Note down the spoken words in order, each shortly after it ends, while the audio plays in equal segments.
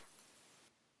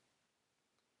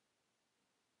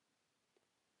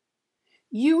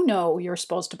You know you're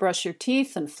supposed to brush your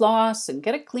teeth and floss and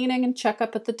get a cleaning and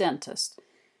checkup at the dentist.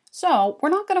 So, we're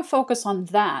not going to focus on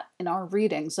that in our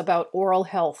readings about oral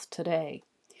health today.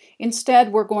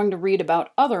 Instead, we're going to read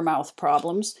about other mouth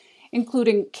problems,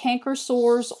 including canker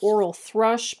sores, oral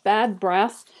thrush, bad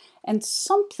breath, and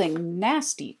something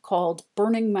nasty called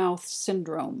burning mouth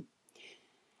syndrome.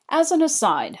 As an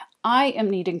aside, I am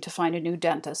needing to find a new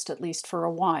dentist, at least for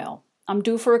a while. I'm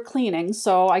due for a cleaning,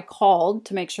 so I called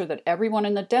to make sure that everyone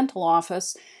in the dental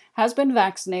office has been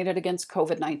vaccinated against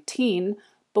COVID-19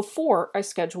 before I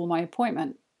schedule my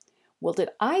appointment. Well, did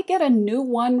I get a new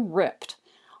one ripped?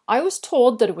 I was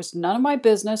told that it was none of my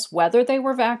business whether they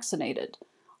were vaccinated.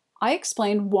 I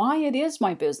explained why it is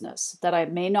my business, that I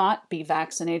may not be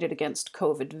vaccinated against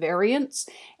COVID variants,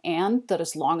 and that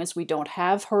as long as we don't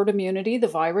have herd immunity, the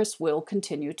virus will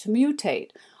continue to mutate.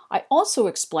 I also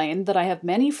explained that I have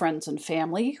many friends and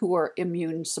family who are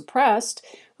immune suppressed,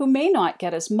 who may not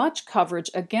get as much coverage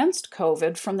against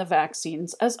COVID from the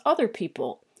vaccines as other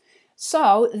people.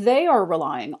 So they are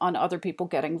relying on other people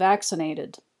getting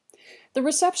vaccinated. The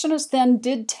receptionist then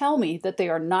did tell me that they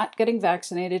are not getting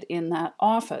vaccinated in that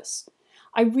office.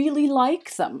 I really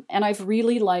like them, and I've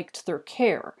really liked their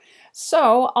care.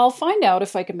 So I'll find out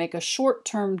if I can make a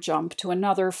short-term jump to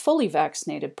another fully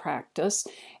vaccinated practice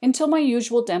until my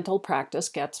usual dental practice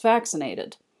gets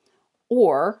vaccinated.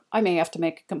 Or I may have to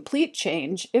make a complete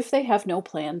change if they have no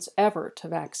plans ever to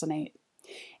vaccinate.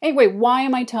 Anyway, why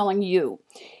am I telling you?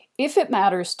 If it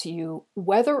matters to you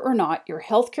whether or not your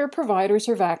healthcare providers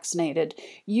are vaccinated,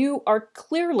 you are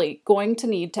clearly going to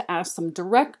need to ask them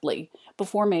directly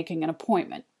before making an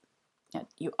appointment.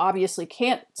 You obviously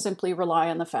can't simply rely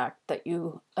on the fact that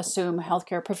you assume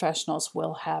healthcare professionals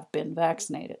will have been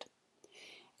vaccinated.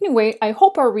 Anyway, I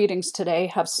hope our readings today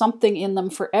have something in them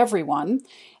for everyone.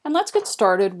 And let's get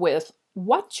started with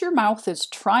What Your Mouth is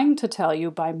Trying to Tell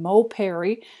You by Mo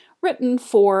Perry, written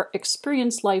for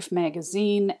Experience Life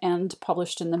magazine and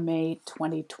published in the May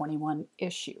 2021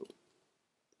 issue.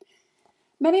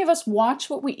 Many of us watch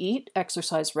what we eat,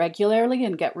 exercise regularly,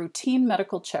 and get routine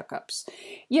medical checkups,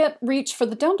 yet reach for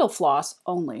the dental floss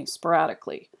only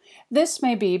sporadically. This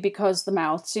may be because the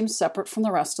mouth seems separate from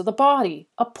the rest of the body,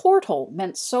 a portal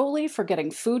meant solely for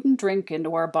getting food and drink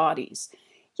into our bodies.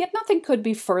 Yet nothing could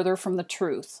be further from the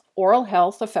truth. Oral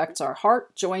health affects our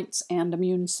heart, joints, and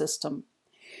immune system.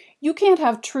 You can't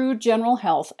have true general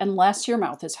health unless your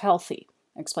mouth is healthy,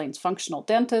 explains functional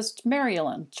dentist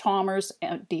Marilyn Chalmers,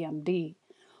 DMD.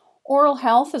 Oral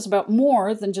health is about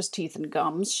more than just teeth and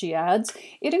gums, she adds.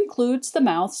 It includes the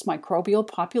mouth's microbial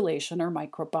population or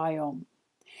microbiome.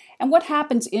 And what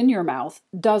happens in your mouth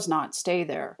does not stay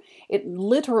there. It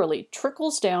literally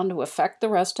trickles down to affect the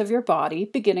rest of your body,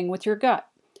 beginning with your gut.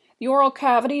 The oral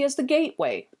cavity is the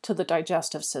gateway to the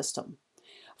digestive system.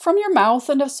 From your mouth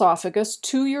and esophagus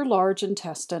to your large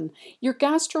intestine, your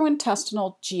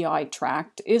gastrointestinal GI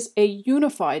tract is a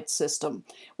unified system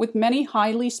with many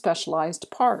highly specialized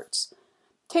parts.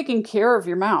 Taking care of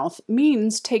your mouth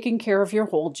means taking care of your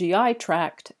whole GI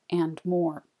tract and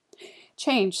more.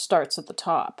 Change starts at the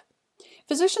top.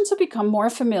 Physicians have become more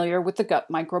familiar with the gut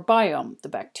microbiome, the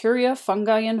bacteria,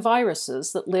 fungi, and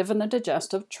viruses that live in the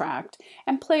digestive tract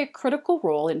and play a critical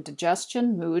role in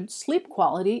digestion, mood, sleep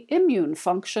quality, immune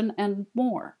function, and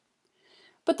more.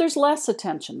 But there's less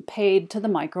attention paid to the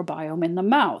microbiome in the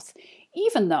mouth,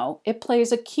 even though it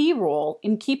plays a key role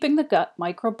in keeping the gut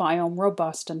microbiome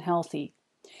robust and healthy.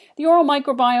 The oral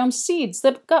microbiome seeds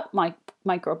the gut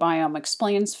microbiome,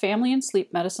 explains family and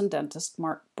sleep medicine dentist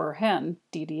Mark Burhen,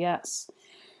 DDS.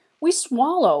 We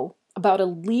swallow about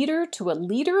 1 liter to 1.5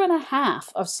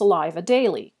 liters of saliva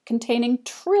daily, containing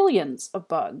trillions of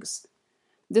bugs.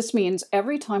 This means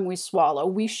every time we swallow,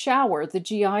 we shower the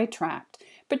GI tract,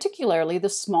 particularly the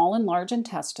small and large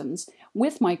intestines,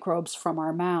 with microbes from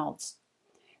our mouths.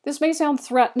 This may sound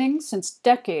threatening since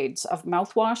decades of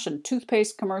mouthwash and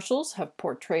toothpaste commercials have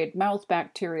portrayed mouth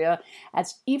bacteria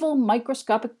as evil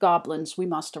microscopic goblins we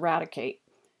must eradicate.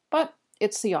 But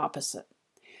it's the opposite.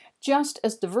 Just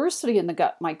as diversity in the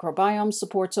gut microbiome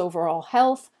supports overall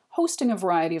health, hosting a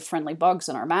variety of friendly bugs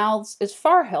in our mouths is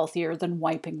far healthier than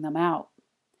wiping them out.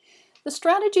 The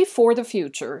strategy for the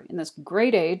future, in this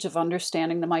great age of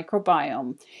understanding the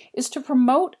microbiome, is to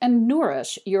promote and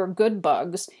nourish your good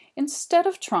bugs instead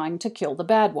of trying to kill the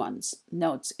bad ones,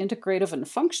 notes integrative and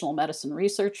functional medicine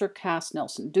researcher Cass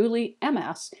Nelson-Dooley,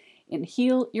 MS, in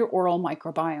Heal Your Oral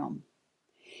Microbiome.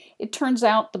 It turns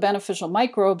out the beneficial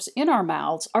microbes in our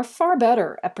mouths are far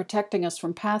better at protecting us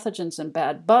from pathogens and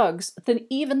bad bugs than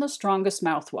even the strongest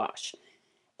mouthwash.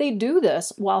 They do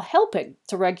this while helping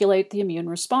to regulate the immune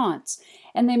response,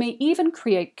 and they may even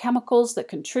create chemicals that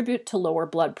contribute to lower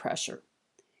blood pressure.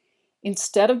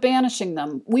 Instead of banishing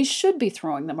them, we should be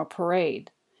throwing them a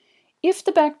parade. If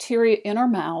the bacteria in our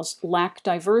mouths lack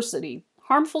diversity,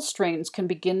 harmful strains can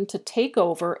begin to take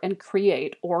over and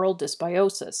create oral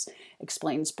dysbiosis,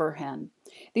 explains Burhan.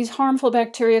 These harmful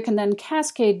bacteria can then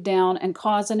cascade down and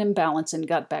cause an imbalance in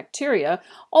gut bacteria,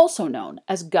 also known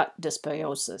as gut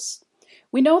dysbiosis.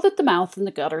 We know that the mouth and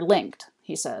the gut are linked,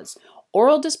 he says.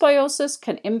 Oral dysbiosis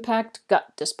can impact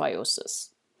gut dysbiosis.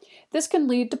 This can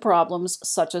lead to problems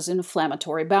such as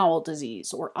inflammatory bowel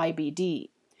disease, or IBD.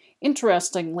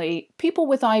 Interestingly, people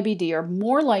with IBD are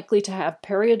more likely to have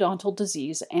periodontal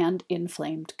disease and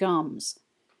inflamed gums.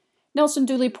 Nelson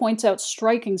Dooley points out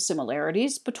striking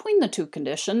similarities between the two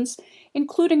conditions,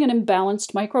 including an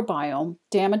imbalanced microbiome,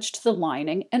 damage to the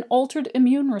lining, and altered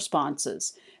immune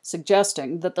responses,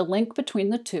 suggesting that the link between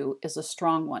the two is a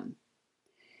strong one.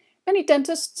 Many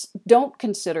dentists don't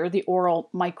consider the oral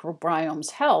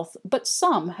microbiome's health, but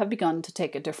some have begun to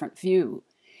take a different view.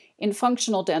 In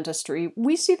functional dentistry,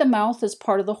 we see the mouth as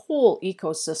part of the whole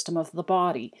ecosystem of the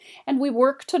body, and we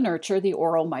work to nurture the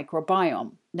oral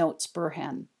microbiome, notes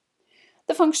Burhan.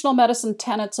 The functional medicine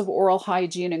tenets of oral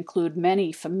hygiene include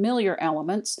many familiar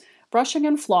elements: brushing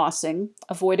and flossing,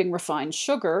 avoiding refined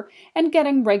sugar, and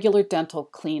getting regular dental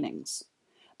cleanings.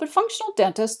 But functional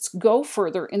dentists go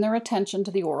further in their attention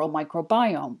to the oral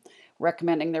microbiome,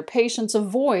 recommending their patients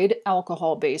avoid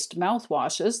alcohol-based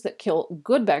mouthwashes that kill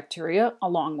good bacteria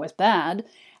along with bad,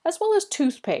 as well as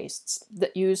toothpastes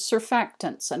that use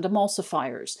surfactants and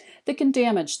emulsifiers that can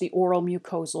damage the oral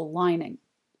mucosal lining.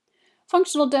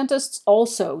 Functional dentists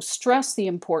also stress the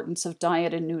importance of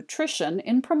diet and nutrition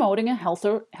in promoting a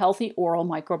healthy oral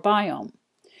microbiome.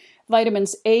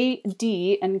 Vitamins A,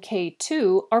 D, and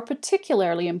K2 are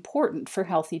particularly important for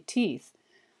healthy teeth.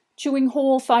 Chewing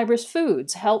whole fibrous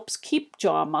foods helps keep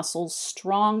jaw muscles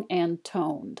strong and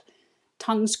toned.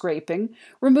 Tongue scraping,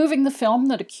 removing the film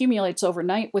that accumulates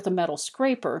overnight with a metal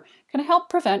scraper, can help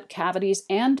prevent cavities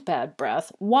and bad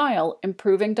breath while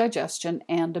improving digestion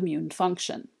and immune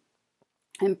function.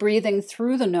 And breathing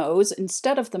through the nose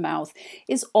instead of the mouth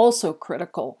is also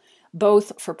critical,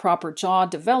 both for proper jaw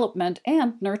development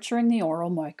and nurturing the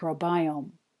oral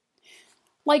microbiome.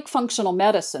 Like functional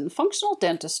medicine, functional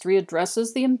dentistry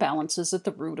addresses the imbalances at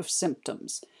the root of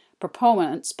symptoms.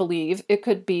 Proponents believe it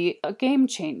could be a game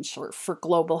changer for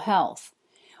global health.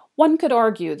 One could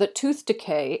argue that tooth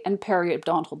decay and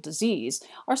periodontal disease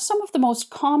are some of the most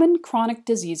common chronic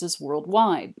diseases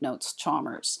worldwide, notes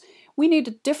Chalmers. We need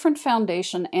a different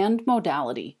foundation and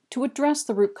modality to address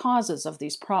the root causes of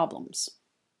these problems.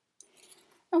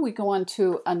 And we go on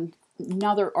to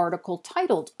another article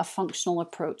titled A Functional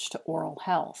Approach to Oral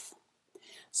Health.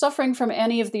 Suffering from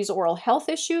any of these oral health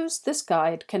issues, this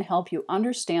guide can help you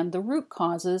understand the root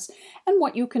causes and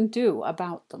what you can do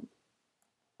about them.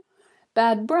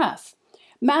 Bad breath.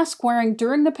 Mask wearing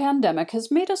during the pandemic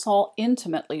has made us all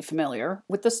intimately familiar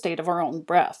with the state of our own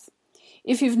breath.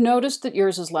 If you've noticed that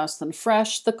yours is less than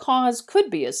fresh, the cause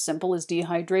could be as simple as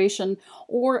dehydration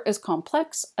or as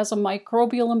complex as a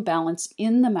microbial imbalance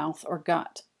in the mouth or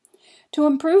gut. To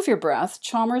improve your breath,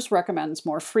 Chalmers recommends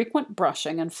more frequent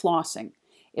brushing and flossing.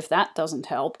 If that doesn't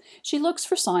help, she looks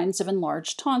for signs of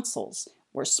enlarged tonsils,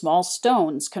 where small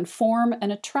stones can form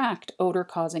and attract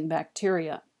odor-causing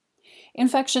bacteria.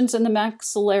 Infections in the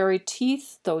maxillary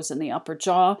teeth, those in the upper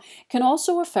jaw, can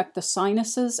also affect the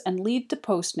sinuses and lead to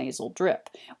postnasal drip,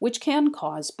 which can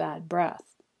cause bad breath.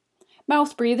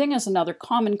 Mouth breathing is another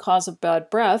common cause of bad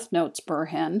breath, notes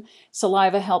Burhan.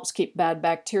 Saliva helps keep bad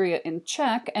bacteria in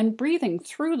check, and breathing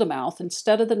through the mouth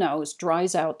instead of the nose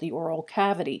dries out the oral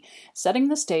cavity, setting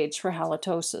the stage for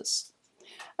halitosis.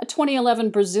 A 2011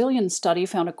 Brazilian study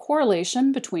found a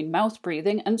correlation between mouth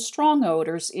breathing and strong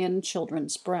odors in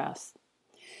children's breath.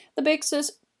 The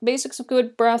basics of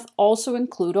good breath also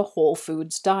include a whole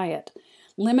foods diet.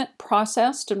 Limit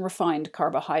processed and refined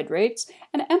carbohydrates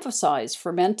and emphasize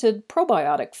fermented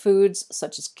probiotic foods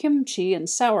such as kimchi and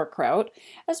sauerkraut,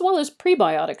 as well as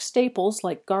prebiotic staples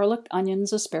like garlic,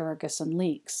 onions, asparagus, and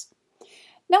leeks.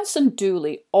 Nelson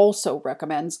Dooley also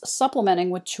recommends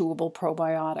supplementing with chewable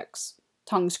probiotics.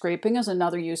 Tongue scraping is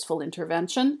another useful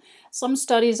intervention. Some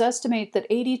studies estimate that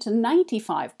 80 to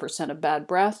 95% of bad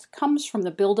breath comes from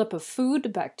the buildup of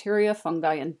food, bacteria,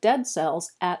 fungi, and dead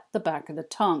cells at the back of the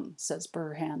tongue, says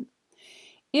Burhan.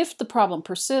 If the problem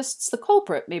persists, the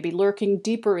culprit may be lurking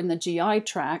deeper in the GI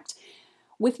tract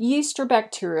with yeast or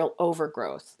bacterial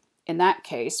overgrowth. In that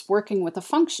case, working with a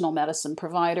functional medicine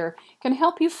provider can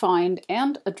help you find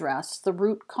and address the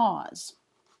root cause.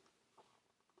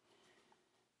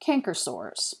 Canker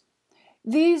sores.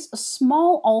 These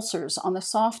small ulcers on the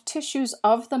soft tissues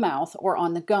of the mouth or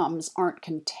on the gums aren't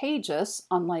contagious,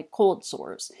 unlike cold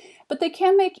sores, but they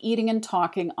can make eating and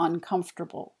talking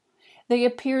uncomfortable. They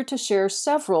appear to share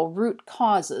several root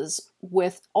causes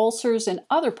with ulcers in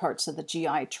other parts of the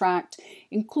GI tract,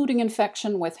 including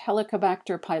infection with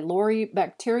Helicobacter pylori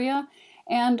bacteria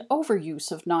and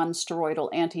overuse of nonsteroidal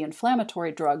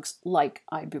anti-inflammatory drugs like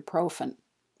ibuprofen.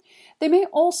 They may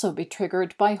also be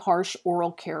triggered by harsh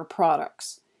oral care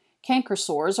products. Canker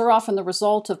sores are often the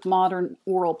result of modern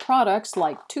oral products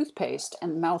like toothpaste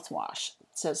and mouthwash,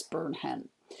 says Bernhen.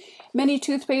 Many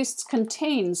toothpastes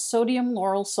contain sodium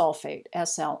lauryl sulfate,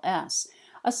 SLS,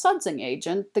 a sudsing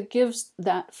agent that gives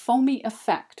that foamy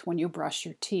effect when you brush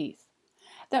your teeth.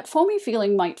 That foamy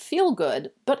feeling might feel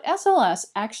good, but SLS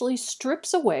actually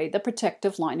strips away the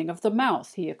protective lining of the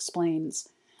mouth, he explains.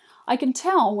 I can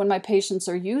tell when my patients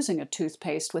are using a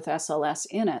toothpaste with SLS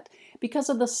in it because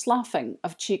of the sloughing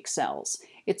of cheek cells.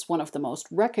 It's one of the most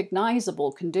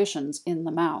recognizable conditions in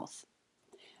the mouth.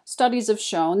 Studies have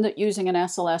shown that using an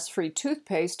SLS-free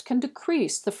toothpaste can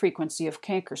decrease the frequency of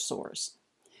canker sores.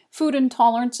 Food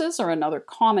intolerances are another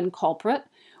common culprit.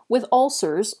 With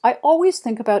ulcers, I always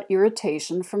think about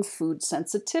irritation from food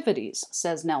sensitivities,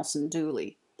 says Nelson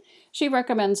Dooley. She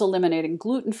recommends eliminating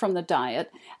gluten from the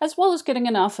diet, as well as getting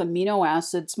enough amino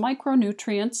acids,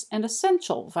 micronutrients, and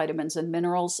essential vitamins and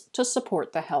minerals to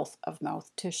support the health of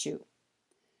mouth tissue.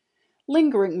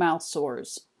 Lingering mouth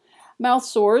sores. Mouth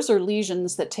sores, or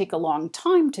lesions that take a long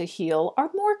time to heal, are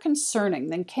more concerning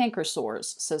than canker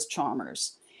sores, says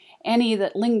Chalmers. Any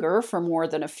that linger for more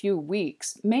than a few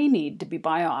weeks may need to be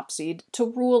biopsied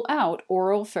to rule out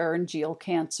oropharyngeal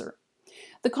cancer.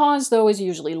 The cause, though, is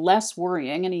usually less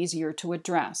worrying and easier to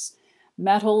address.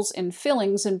 Metals in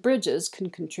fillings and bridges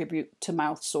can contribute to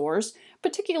mouth sores,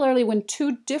 particularly when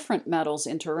two different metals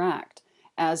interact,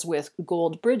 as with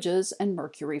gold bridges and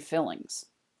mercury fillings.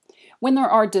 When there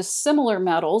are dissimilar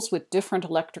metals with different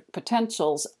electric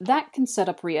potentials, that can set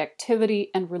up reactivity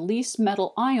and release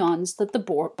metal ions that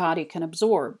the body can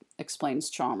absorb, explains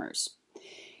Chalmers.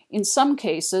 In some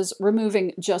cases,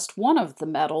 removing just one of the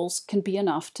metals can be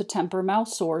enough to temper mouth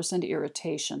sores and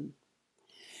irritation.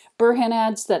 Burhan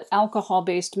adds that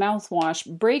alcohol-based mouthwash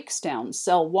breaks down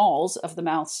cell walls of the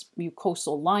mouth's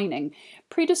mucosal lining,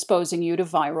 predisposing you to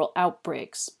viral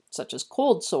outbreaks, such as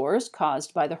cold sores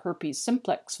caused by the herpes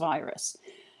simplex virus,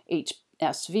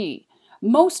 HSV.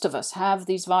 Most of us have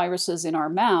these viruses in our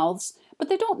mouths, but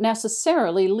they don't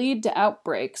necessarily lead to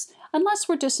outbreaks unless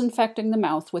we're disinfecting the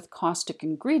mouth with caustic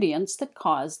ingredients that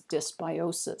cause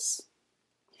dysbiosis.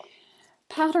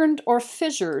 Patterned or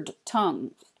fissured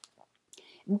tongue.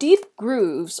 Deep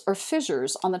grooves or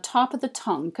fissures on the top of the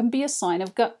tongue can be a sign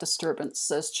of gut disturbance,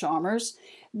 says Chalmers.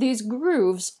 These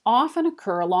grooves often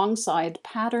occur alongside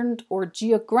patterned or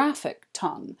geographic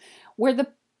tongue, where the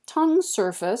tongue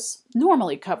surface,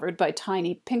 normally covered by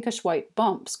tiny pinkish-white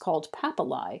bumps called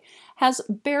papillae, has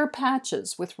bare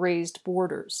patches with raised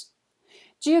borders.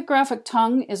 Geographic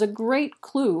tongue is a great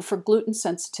clue for gluten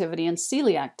sensitivity and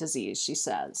celiac disease, she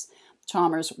says.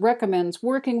 Chalmers recommends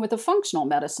working with a functional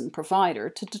medicine provider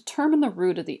to determine the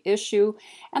root of the issue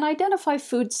and identify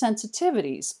food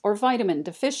sensitivities or vitamin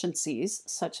deficiencies,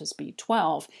 such as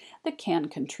B12, that can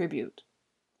contribute.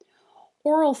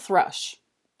 Oral thrush.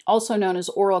 Also known as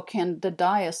oral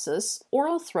candidiasis,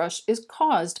 oral thrush is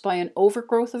caused by an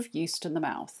overgrowth of yeast in the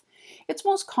mouth. It's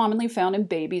most commonly found in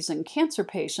babies and cancer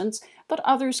patients, but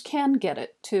others can get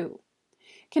it too.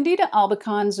 Candida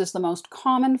albicans is the most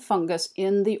common fungus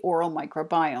in the oral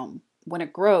microbiome. When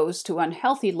it grows to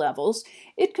unhealthy levels,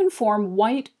 it can form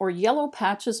white or yellow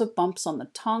patches of bumps on the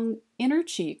tongue, inner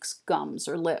cheeks, gums,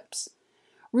 or lips.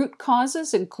 Root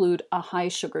causes include a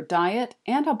high-sugar diet,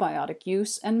 antibiotic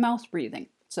use, and mouth breathing,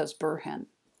 says Burhan.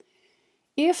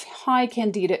 If high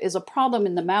candida is a problem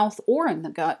in the mouth or in the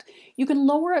gut, you can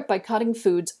lower it by cutting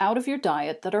foods out of your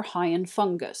diet that are high in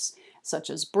fungus, such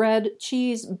as bread,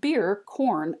 cheese, beer,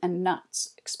 corn, and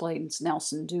nuts, explains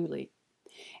Nelson Dooley.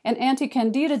 An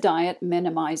anti-candida diet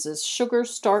minimizes sugar,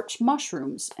 starch,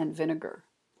 mushrooms, and vinegar.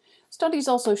 Studies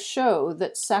also show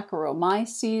that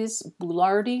Saccharomyces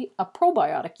boulardii, a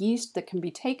probiotic yeast that can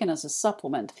be taken as a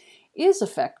supplement, is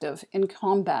effective in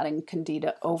combating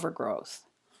candida overgrowth.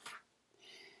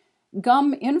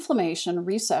 Gum inflammation,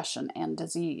 recession, and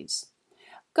disease.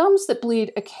 Gums that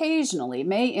bleed occasionally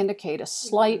may indicate a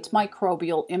slight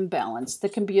microbial imbalance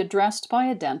that can be addressed by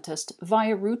a dentist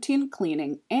via routine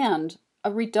cleaning and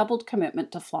a redoubled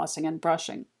commitment to flossing and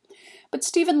brushing. But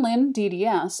Stephen Lin,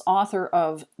 DDS, author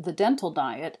of The Dental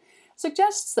Diet,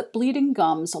 suggests that bleeding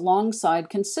gums alongside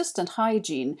consistent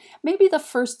hygiene may be the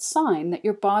first sign that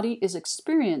your body is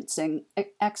experiencing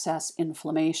excess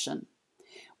inflammation.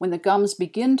 When the gums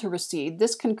begin to recede,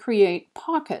 this can create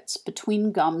pockets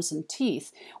between gums and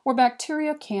teeth where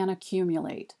bacteria can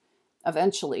accumulate.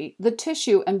 Eventually, the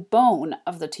tissue and bone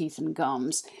of the teeth and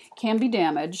gums can be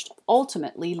damaged,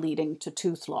 ultimately leading to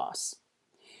tooth loss.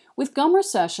 With gum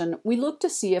recession, we look to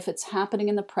see if it's happening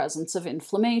in the presence of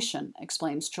inflammation,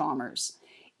 explains Chalmers.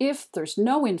 If there's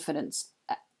no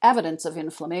evidence of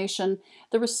inflammation,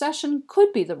 the recession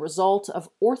could be the result of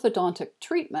orthodontic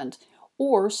treatment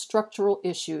or structural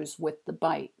issues with the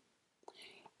bite.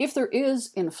 If there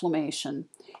is inflammation,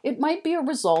 it might be a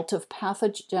result of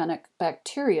pathogenic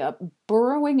bacteria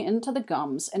burrowing into the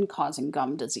gums and causing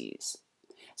gum disease.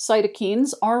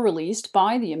 Cytokines are released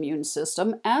by the immune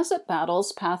system as it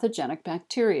battles pathogenic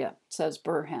bacteria, says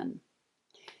Burhen.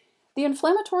 The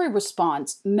inflammatory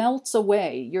response melts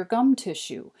away your gum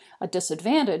tissue, a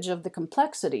disadvantage of the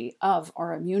complexity of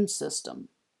our immune system.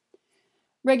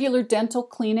 Regular dental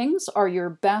cleanings are your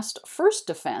best first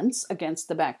defense against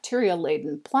the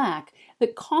bacteria-laden plaque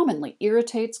that commonly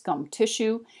irritates gum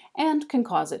tissue and can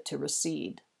cause it to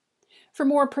recede. For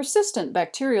more persistent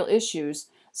bacterial issues,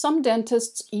 some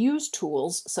dentists use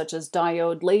tools such as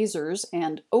diode lasers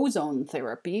and ozone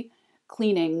therapy,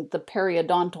 cleaning the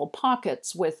periodontal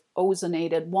pockets with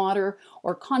ozonated water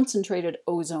or concentrated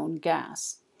ozone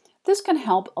gas. This can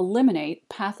help eliminate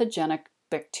pathogenic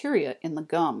bacteria in the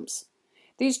gums.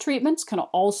 These treatments can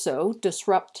also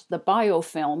disrupt the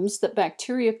biofilms that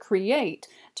bacteria create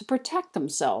to protect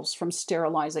themselves from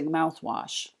sterilizing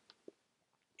mouthwash.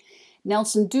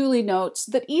 Nelson Dooley notes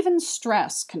that even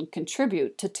stress can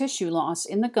contribute to tissue loss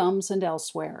in the gums and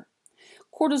elsewhere.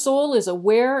 Cortisol is a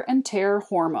wear and tear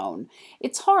hormone.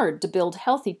 It's hard to build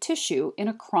healthy tissue in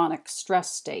a chronic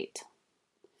stress state.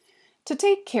 To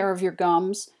take care of your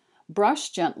gums,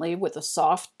 brush gently with a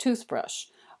soft toothbrush.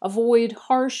 Avoid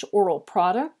harsh oral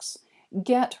products,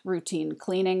 get routine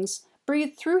cleanings,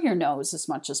 breathe through your nose as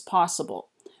much as possible.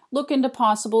 Look into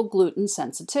possible gluten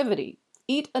sensitivity.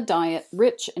 Eat a diet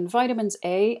rich in vitamins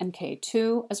A and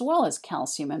K2, as well as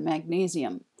calcium and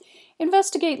magnesium.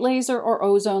 Investigate laser or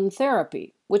ozone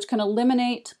therapy, which can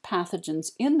eliminate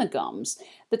pathogens in the gums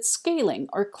that scaling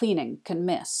or cleaning can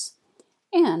miss.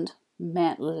 And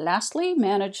lastly,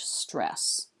 manage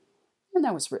stress. And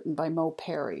that was written by Mo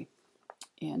Perry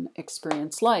in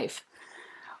Experience Life.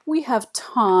 We have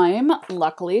time,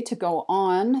 luckily, to go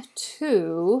on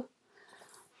to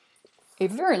a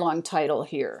very long title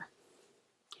here.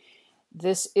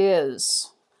 This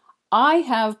is I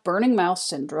Have Burning Mouth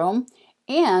Syndrome,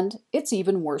 and it's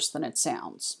even worse than it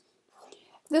sounds.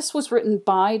 This was written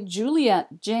by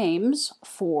Juliet James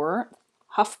for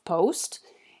HuffPost,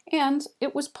 and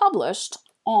it was published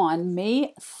on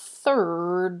May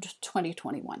 3rd,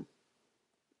 2021.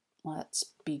 Let's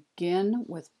begin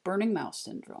with burning mouth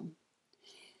syndrome.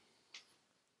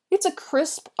 It's a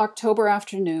crisp October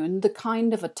afternoon, the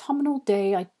kind of autumnal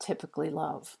day I typically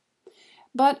love.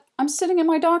 But I'm sitting in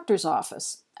my doctor's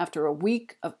office after a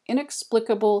week of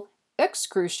inexplicable,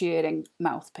 excruciating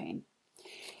mouth pain.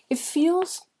 It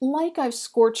feels like I've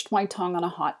scorched my tongue on a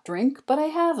hot drink, but I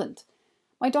haven't.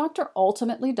 My doctor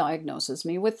ultimately diagnoses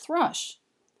me with thrush.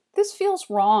 This feels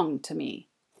wrong to me.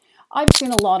 I've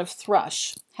seen a lot of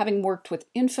thrush, having worked with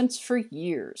infants for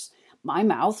years. My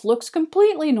mouth looks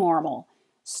completely normal.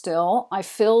 Still, I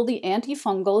fill the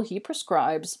antifungal he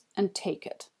prescribes and take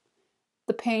it.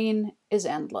 The pain is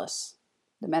endless.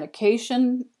 The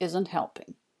medication isn't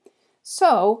helping.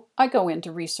 So I go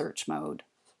into research mode.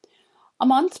 A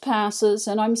month passes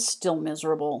and I'm still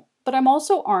miserable, but I'm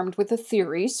also armed with a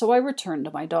theory, so I return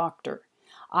to my doctor.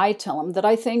 I tell him that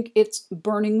I think it's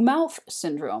burning mouth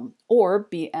syndrome, or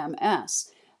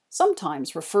BMS,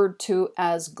 sometimes referred to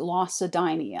as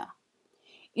glossidynia.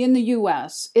 In the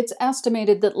U.S., it's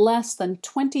estimated that less than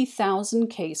 20,000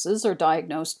 cases are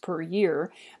diagnosed per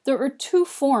year. There are two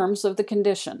forms of the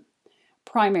condition: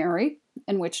 primary,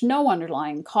 in which no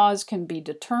underlying cause can be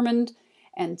determined,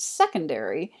 and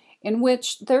secondary, in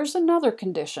which there's another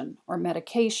condition or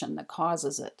medication that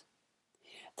causes it.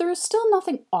 There is still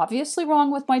nothing obviously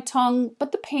wrong with my tongue,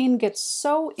 but the pain gets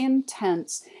so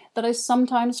intense that I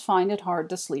sometimes find it hard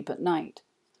to sleep at night.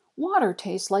 Water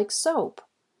tastes like soap.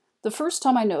 The first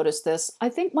time I noticed this, I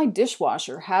think my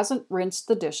dishwasher hasn't rinsed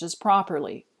the dishes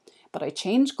properly. But I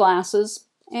change glasses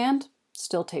and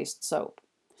still taste soap.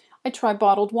 I try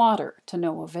bottled water to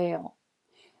no avail.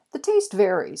 The taste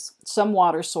varies. Some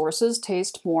water sources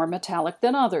taste more metallic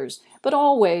than others, but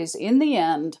always, in the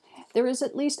end, there is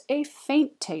at least a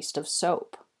faint taste of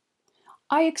soap.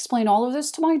 I explain all of this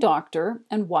to my doctor,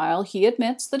 and while he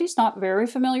admits that he's not very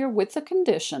familiar with the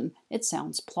condition, it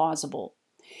sounds plausible.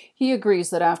 He agrees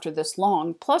that after this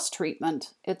long plus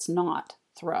treatment, it's not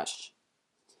thrush.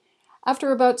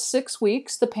 After about 6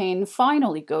 weeks, the pain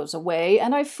finally goes away,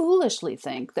 and I foolishly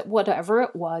think that whatever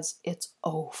it was, it's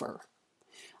over.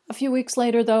 A few weeks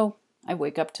later, though, I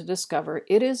wake up to discover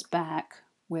it is back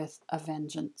with a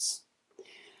vengeance.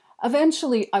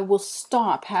 Eventually, I will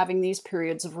stop having these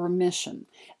periods of remission.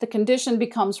 The condition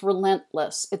becomes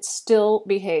relentless. It still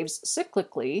behaves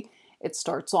cyclically. It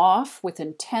starts off with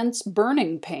intense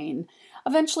burning pain.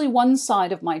 Eventually, one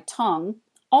side of my tongue,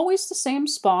 always the same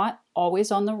spot,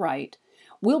 always on the right,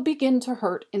 will begin to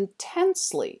hurt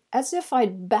intensely, as if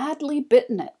I'd badly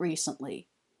bitten it recently.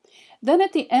 Then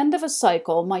at the end of a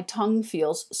cycle, my tongue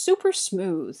feels super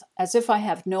smooth, as if I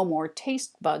have no more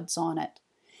taste buds on it.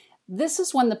 This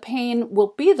is when the pain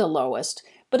will be the lowest,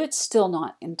 but it's still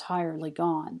not entirely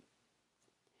gone.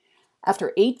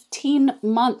 After 18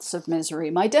 months of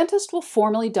misery, my dentist will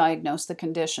formally diagnose the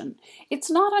condition. It's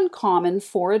not uncommon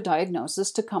for a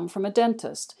diagnosis to come from a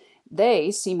dentist. They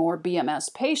see more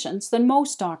BMS patients than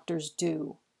most doctors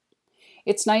do.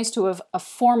 It's nice to have a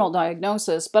formal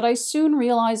diagnosis, but I soon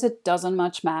realize it doesn't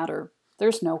much matter.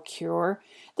 There's no cure.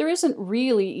 There isn't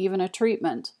really even a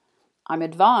treatment. I'm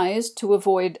advised to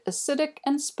avoid acidic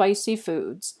and spicy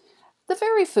foods, the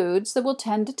very foods that will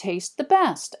tend to taste the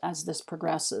best as this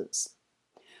progresses.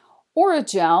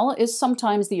 Oragel is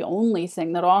sometimes the only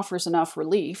thing that offers enough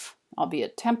relief,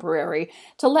 albeit temporary,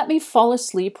 to let me fall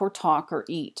asleep or talk or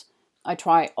eat. I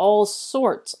try all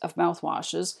sorts of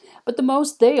mouthwashes, but the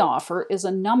most they offer is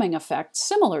a numbing effect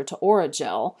similar to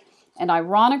Oragel, and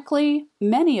ironically,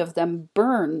 many of them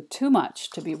burn too much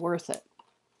to be worth it.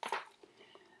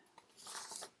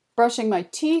 Brushing my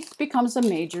teeth becomes a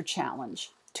major challenge.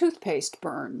 Toothpaste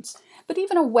burns, but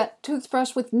even a wet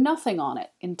toothbrush with nothing on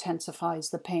it intensifies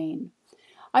the pain.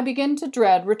 I begin to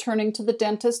dread returning to the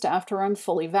dentist after I'm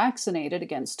fully vaccinated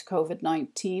against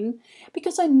COVID-19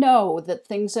 because I know that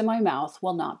things in my mouth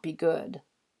will not be good.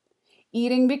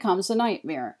 Eating becomes a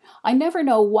nightmare. I never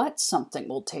know what something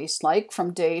will taste like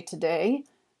from day to day,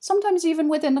 sometimes even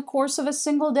within the course of a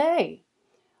single day.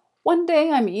 One day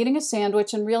I'm eating a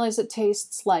sandwich and realize it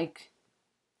tastes like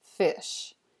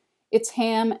fish. It's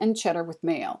ham and cheddar with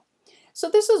mayo.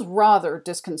 So this is rather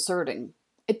disconcerting.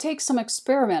 It takes some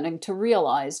experimenting to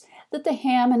realize that the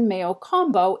ham and mayo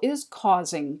combo is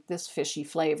causing this fishy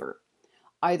flavor.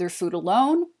 Either food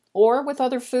alone or with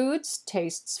other foods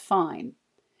tastes fine.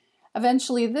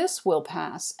 Eventually this will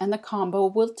pass and the combo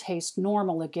will taste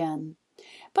normal again.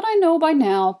 But I know by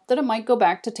now that it might go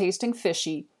back to tasting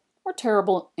fishy or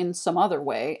terrible in some other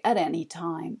way at any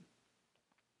time.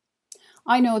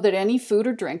 I know that any food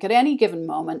or drink at any given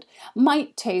moment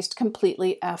might taste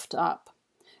completely effed up.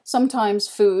 Sometimes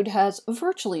food has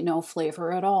virtually no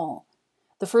flavor at all.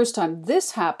 The first time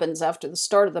this happens after the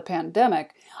start of the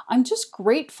pandemic, I'm just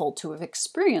grateful to have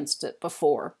experienced it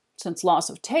before, since loss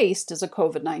of taste is a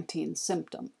COVID-19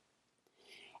 symptom.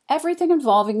 Everything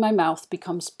involving my mouth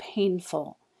becomes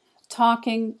painful.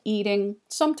 Talking, eating,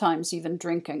 sometimes even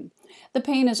drinking. The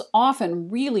pain is often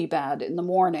really bad in the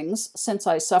mornings, since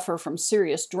I suffer from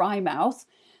serious dry mouth,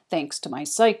 thanks to my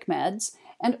psych meds,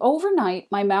 and overnight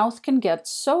my mouth can get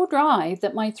so dry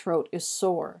that my throat is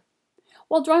sore.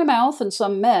 While dry mouth and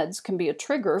some meds can be a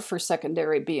trigger for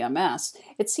secondary BMS,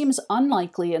 it seems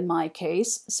unlikely in my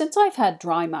case, since I've had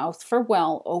dry mouth for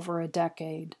well over a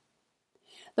decade.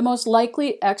 The most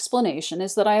likely explanation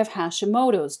is that I have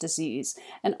Hashimoto's disease,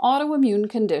 an autoimmune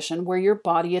condition where your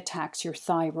body attacks your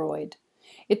thyroid.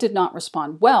 It did not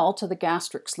respond well to the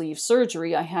gastric sleeve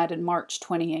surgery I had in March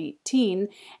 2018,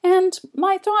 and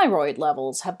my thyroid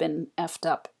levels have been effed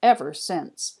up ever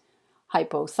since.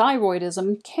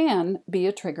 Hypothyroidism can be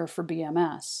a trigger for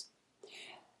BMS.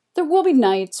 There will be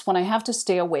nights when I have to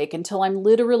stay awake until I'm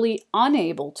literally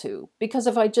unable to, because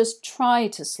if I just try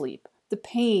to sleep, the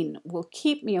pain will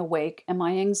keep me awake and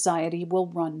my anxiety will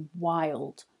run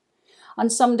wild. On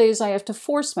some days I have to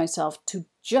force myself to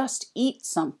just eat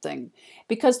something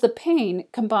because the pain,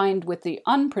 combined with the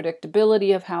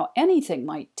unpredictability of how anything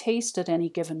might taste at any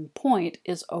given point,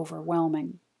 is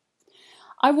overwhelming.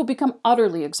 I will become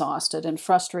utterly exhausted and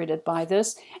frustrated by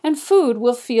this, and food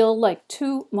will feel like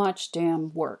too much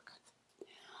damn work.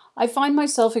 I find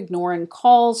myself ignoring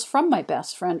calls from my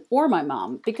best friend or my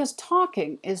mom because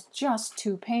talking is just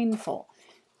too painful.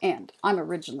 And I'm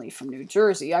originally from New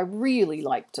Jersey. I really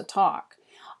like to talk.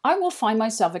 I will find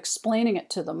myself explaining it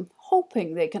to them,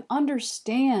 hoping they can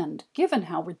understand, given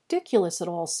how ridiculous it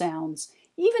all sounds,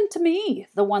 even to me,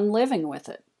 the one living with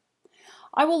it.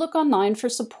 I will look online for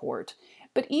support,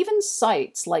 But even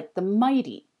sites like the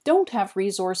mighty don't have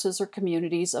resources or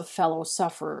communities of fellow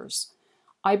sufferers.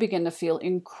 I begin to feel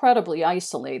incredibly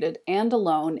isolated and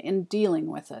alone in dealing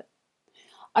with it.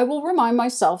 I will remind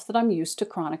myself that I'm used to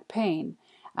chronic pain.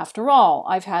 After all,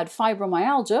 I've had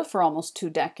fibromyalgia for almost 2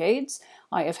 decades.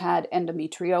 I have had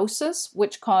endometriosis,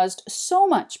 which caused so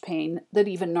much pain that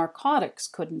even narcotics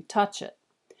couldn't touch it.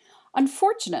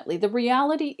 Unfortunately, the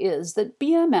reality is that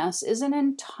BMS is an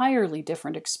entirely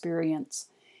different experience.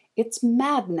 It's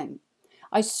maddening.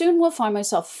 I soon will find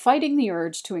myself fighting the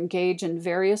urge to engage in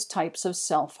various types of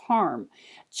self-harm,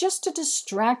 just to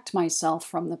distract myself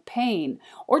from the pain,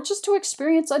 or just to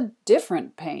experience a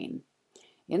different pain.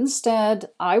 Instead,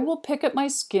 I will pick at my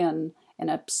skin, an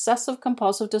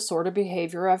obsessive-compulsive disorder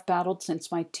behavior I've battled since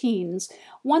my teens,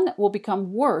 one that will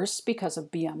become worse because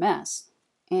of BMS.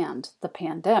 And the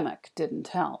pandemic didn't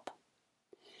help.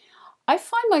 I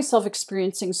find myself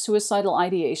experiencing suicidal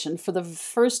ideation for the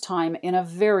first time in a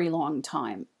very long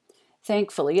time.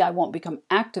 Thankfully, I won't become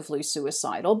actively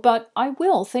suicidal, but I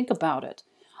will think about it.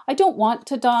 I don't want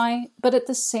to die, but at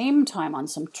the same time, on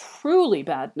some truly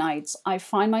bad nights, I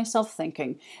find myself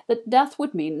thinking that death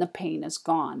would mean the pain is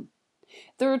gone.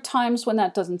 There are times when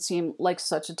that doesn't seem like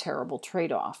such a terrible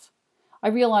trade-off. I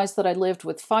realized that I lived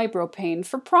with fibro pain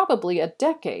for probably a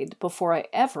decade before I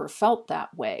ever felt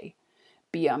that way.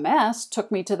 BMS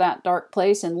took me to that dark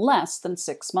place in less than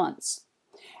 6 months.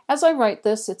 As I write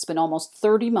this, it's been almost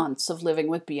 30 months of living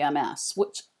with BMS,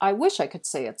 which I wish I could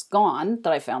say it's gone,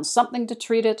 that I found something to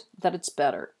treat it, that it's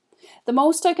better. The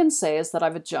most I can say is that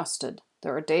I've adjusted.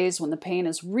 There are days when the pain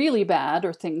is really bad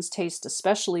or things taste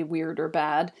especially weird or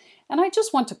bad, and I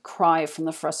just want to cry from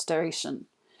the frustration.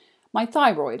 My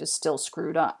thyroid is still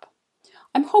screwed up.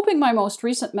 I'm hoping my most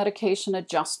recent medication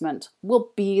adjustment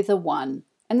will be the one,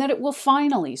 and that it will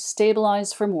finally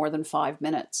stabilize for more than 5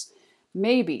 minutes.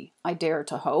 Maybe, I dare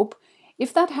to hope,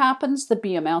 if that happens, the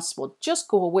BMS will just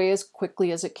go away as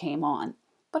quickly as it came on.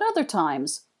 But other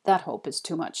times, that hope is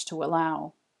too much to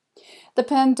allow. The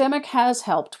pandemic has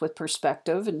helped with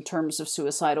perspective in terms of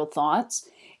suicidal thoughts.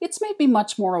 It's made me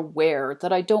much more aware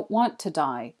that I don't want to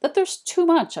die, that there's too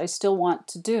much I still want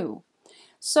to do.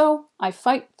 So I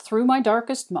fight through my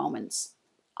darkest moments.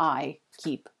 I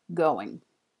keep going.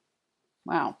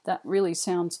 Wow, that really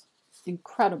sounds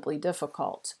incredibly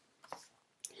difficult.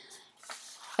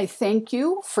 I thank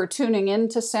you for tuning in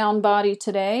to Sound Body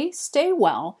today. Stay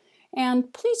well,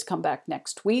 and please come back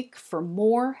next week for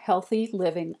more healthy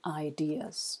living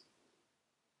ideas.